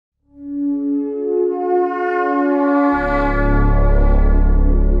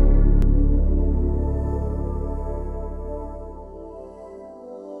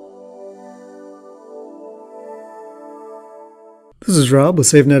This is Rob with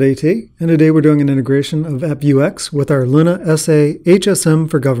SafeNet AT, and today we're doing an integration of AppViewX with our Luna SA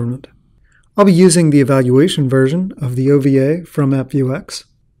HSM for Government. I'll be using the evaluation version of the OVA from AppViewX.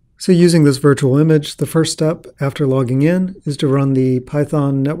 So using this virtual image, the first step after logging in is to run the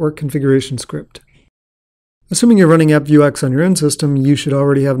Python network configuration script. Assuming you're running AppViewX on your own system, you should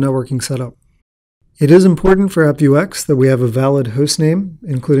already have networking set up. It is important for AppViewX that we have a valid host name,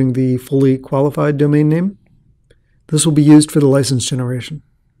 including the fully qualified domain name. This will be used for the license generation.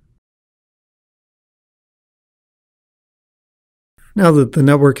 Now that the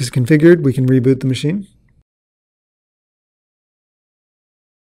network is configured, we can reboot the machine.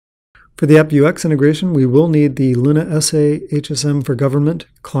 For the AppViewX integration, we will need the Luna SA HSM for Government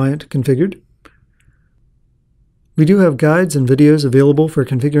client configured. We do have guides and videos available for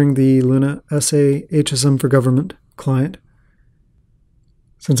configuring the Luna SA HSM for Government client.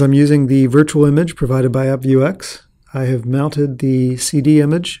 Since I'm using the virtual image provided by AppViewX, I have mounted the CD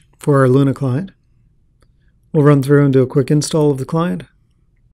image for our Luna client. We'll run through and do a quick install of the client.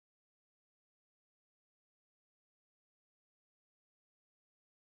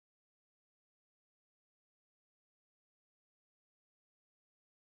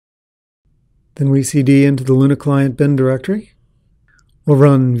 Then we CD into the Luna client bin directory. We'll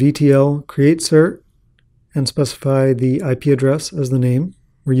run vtl create cert and specify the IP address as the name.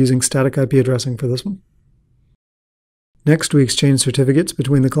 We're using static IP addressing for this one. Next, we exchange certificates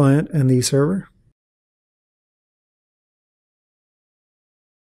between the client and the server.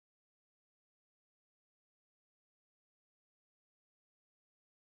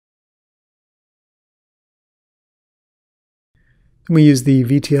 Then we use the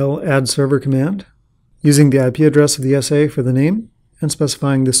vtl add server command, using the IP address of the SA for the name and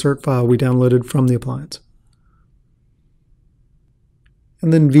specifying the cert file we downloaded from the appliance.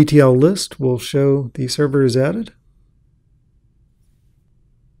 And then vtl list will show the server is added.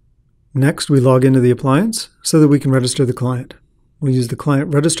 Next, we log into the appliance so that we can register the client. We'll use the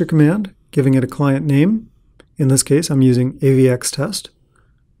client register command, giving it a client name. In this case, I'm using AVX test,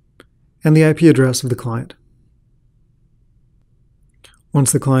 and the IP address of the client.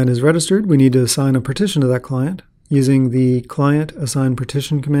 Once the client is registered, we need to assign a partition to that client using the client assign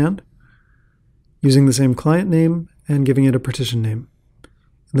partition command, using the same client name and giving it a partition name.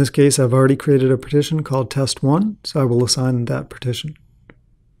 In this case, I've already created a partition called test1, so I will assign that partition.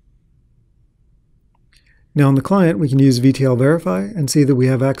 Now on the client, we can use vtl verify and see that we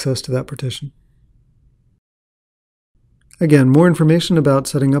have access to that partition. Again, more information about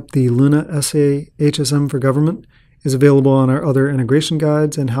setting up the Luna SA HSM for Government is available on our other integration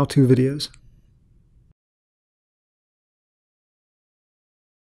guides and how-to videos.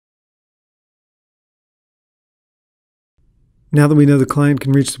 Now that we know the client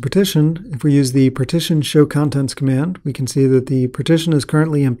can reach the partition, if we use the partition show contents command, we can see that the partition is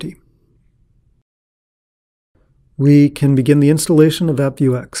currently empty. We can begin the installation of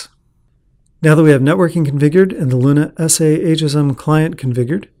AppViewX. Now that we have networking configured and the Luna SA HSM client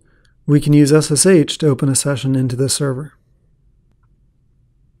configured, we can use SSH to open a session into this server.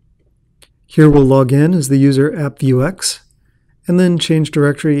 Here we'll log in as the user AppViewX and then change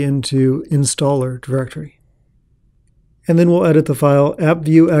directory into installer directory. And then we'll edit the file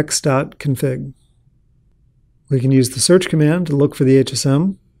appviewx.config. We can use the search command to look for the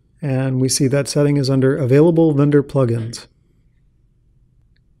HSM, and we see that setting is under Available Vendor Plugins.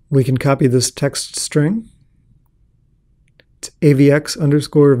 We can copy this text string. It's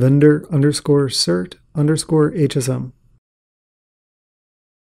avx_vendor_cert_HSM.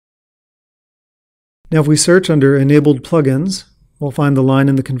 Now if we search under Enabled Plugins, we'll find the line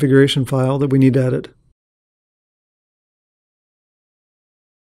in the configuration file that we need to edit.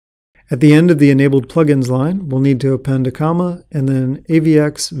 At the end of the Enabled Plugins line, we'll need to append a comma and then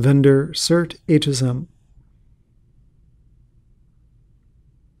avx vendor cert HSM.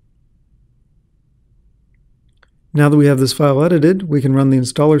 Now that we have this file edited, we can run the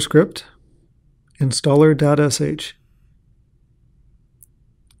installer script, installer.sh.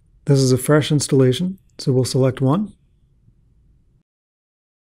 This is a fresh installation, so we'll select one.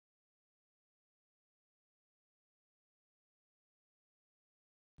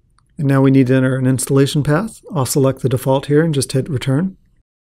 And now we need to enter an installation path. I'll select the default here and just hit return.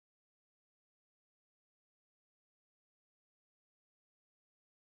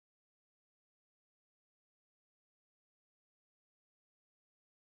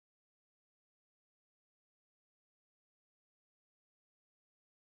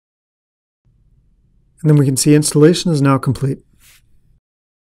 And then we can see installation is now complete.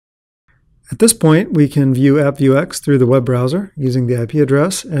 At this point, we can view AppViewX through the web browser using the IP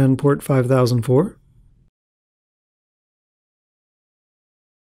address and port 5004.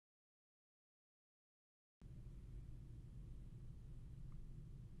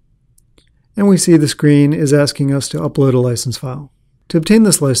 and we see the screen is asking us to upload a license file. To obtain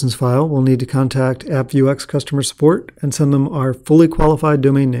this license file, we'll need to contact AppViewX customer support and send them our fully qualified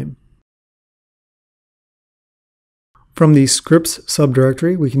domain name. From the scripts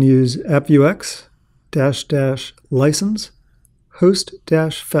subdirectory, we can use AppViewX --license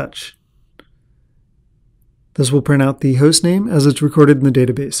host-fetch. This will print out the host name as it's recorded in the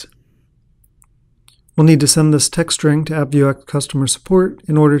database. We'll need to send this text string to AppViewX customer support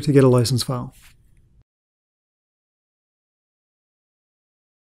in order to get a license file.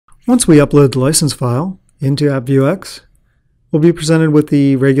 Once we upload the license file into AppViewX, we'll be presented with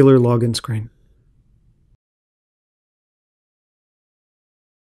the regular login screen.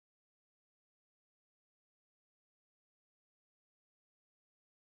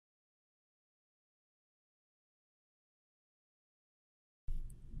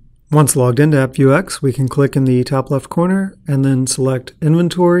 Once logged into AppViewX, we can click in the top left corner and then select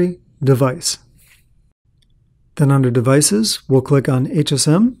Inventory, Device. Then under Devices, we'll click on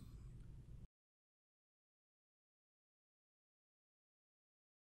HSM.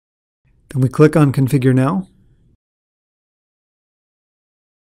 Then we click on Configure Now.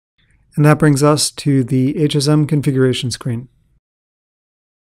 And that brings us to the HSM configuration screen.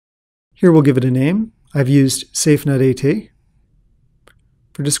 Here we'll give it a name. I've used SafeNet AT.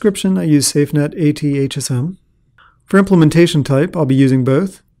 For description, I use SafeNet AT HSM. For implementation type, I'll be using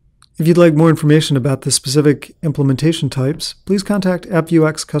both. If you'd like more information about the specific implementation types, please contact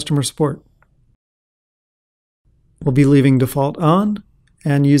AppViewX customer support. We'll be leaving default on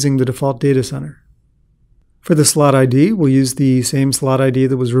and using the default data center. For the slot ID, we'll use the same slot ID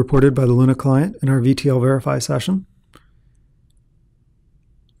that was reported by the lunaclient in our VTL verify session.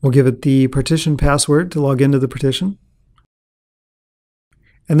 We'll give it the partition password to log into the partition.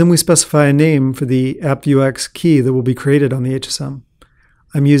 And then we specify a name for the AppViewX key that will be created on the HSM.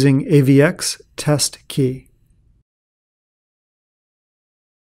 I'm using AVX test key.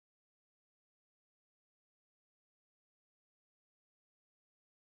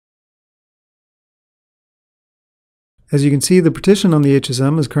 As you can see, the partition on the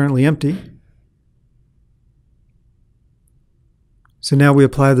HSM is currently empty. So now we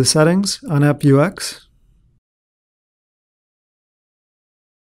apply the settings on AppViewX.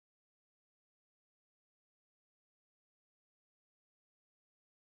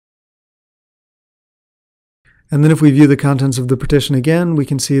 And then if we view the contents of the partition again, we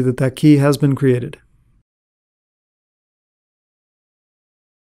can see that that key has been created.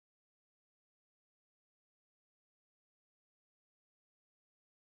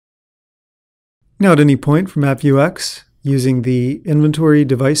 Now at any point from AppViewX, using the Inventory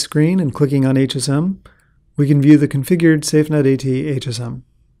Device screen and clicking on HSM, we can view the configured SafeNet AT HSM.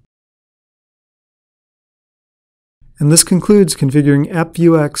 And this concludes configuring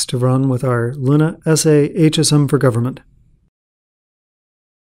AppViewX to run with our Luna SA HSM for Government.